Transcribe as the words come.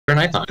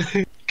nighttime.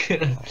 Why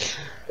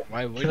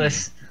Can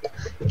wouldn't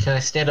you? can I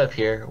stand up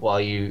here while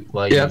you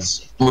Yeah,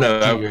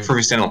 I would prefer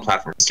to stand on a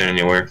platform than stand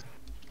anywhere.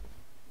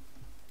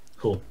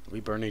 Cool. Are we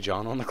burning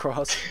John on the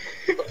cross?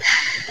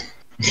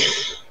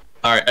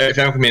 Alright, if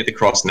anyone can make the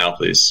cross now,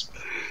 please.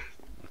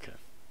 Okay.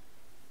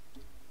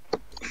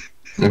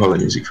 I'll have the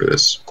music for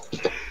this.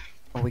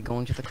 Are we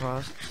going to the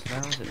cross now?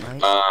 Is it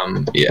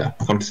night? Yeah,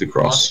 come to the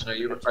cross. Austin,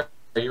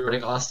 are you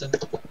running, Austin?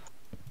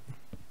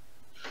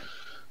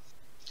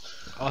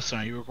 Austin,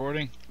 are you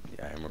recording?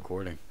 Yeah, I'm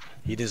recording.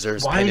 He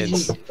deserves Why did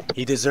penance. you-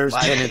 He deserves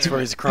penance for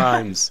his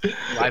crimes.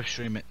 Live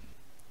stream it.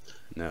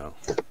 No.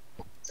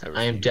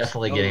 I am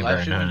definitely No, getting live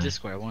burned stream on on.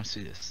 Discord. I want to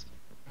see this.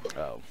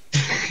 Oh.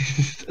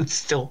 It's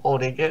still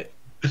holding it.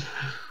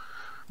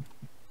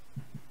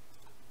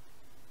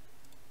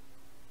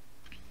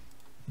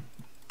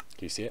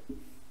 Do you see it?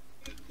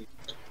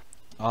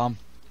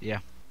 Yeah.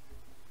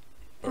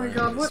 Oh my Burn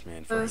God, this what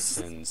man for his is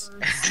sins.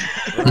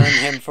 Burn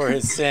him for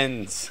his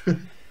sins.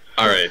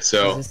 Alright,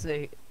 so. Does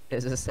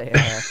this say,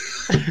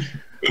 what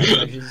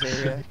did you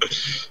say,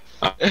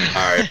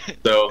 Alright,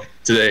 so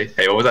today,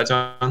 hey, what was that,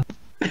 John?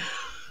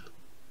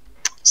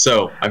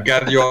 So, I've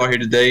gathered you all here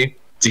today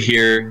to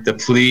hear the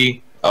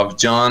plea of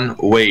John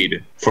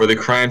Wade for the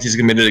crimes he's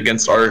committed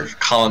against our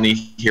colony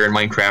here in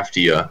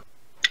Minecraftia.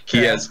 He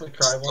Can I has ask what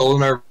crime was?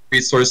 stolen our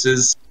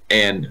resources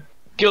and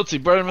Guilty.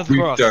 Burn him at the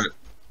cross.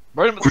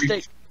 Burn him at the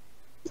stake.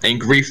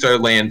 griefed our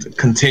land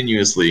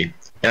continuously.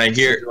 And I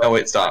hear, oh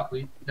wait, stop.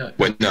 No.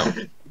 Wait, no.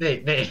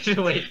 Nate,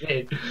 wait,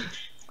 Nate.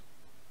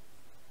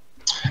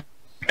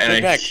 And I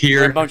Quebec,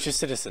 you're a hear, bunch of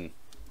citizen.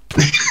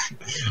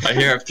 I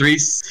hear of three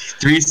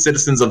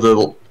citizens of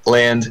the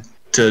land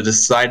to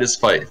decide this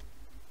fight.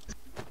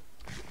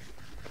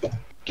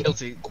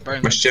 Guilty. Burn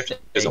him My at the shift stake.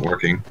 isn't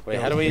working. Wait,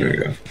 Here we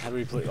go. how do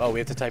we play? Oh, we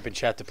have to type in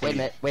chat to play.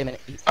 Wait a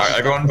minute. Alright,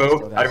 everyone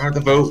vote. Everyone have to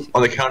vote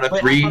on the count of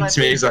Wait, three I thought I to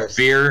make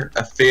played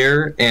a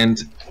fair and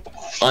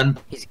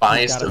He's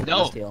unbiased. got a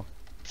No. steal.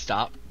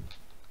 Stop.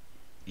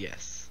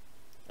 Yes.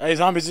 Hey,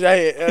 zombies!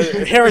 Hey,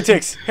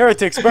 heretics!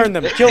 Heretics! Burn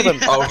them! Kill them!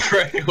 Oh,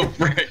 frick, oh,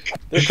 frick.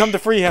 They've come to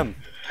free him.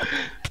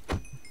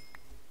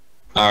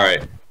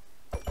 Alright,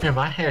 Man,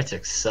 my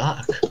heretics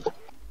suck.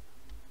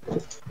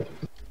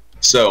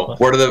 so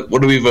what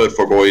do we vote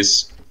for,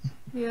 boys?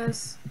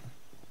 Yes.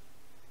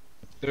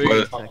 3,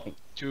 What, Second.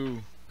 2.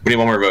 what do you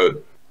want more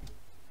vote?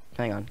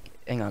 Hang on.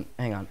 Hang on.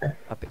 Hang on.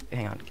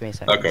 Give me a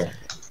second. Okay.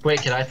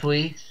 Wait, can I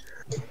flee?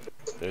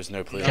 There's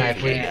no plea Can I for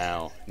you please?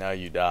 now. Now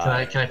you Can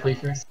I die. flee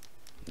first?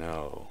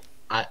 No.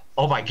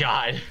 Oh my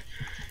God.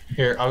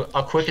 Here,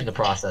 I'll quicken the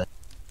process.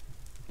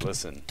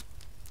 Listen.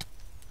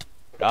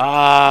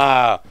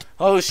 Ah!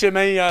 Oh shit,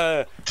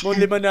 man!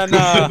 Mundi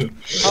banana!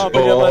 Oh,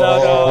 banana!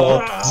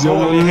 Oh,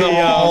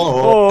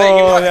 Oh, Thank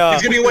you, yeah.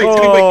 he's gonna be awake, he's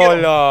gonna be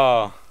awake,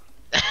 Oh,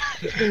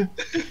 yeah.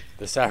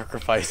 The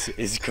sacrifice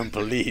is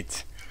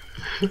complete.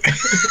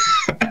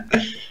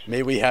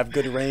 May we have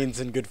good rains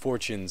and good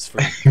fortunes for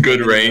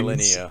Good many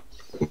rains. millennia.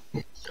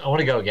 I want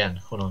to go again.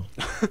 Hold on.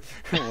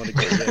 I wanna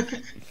go there.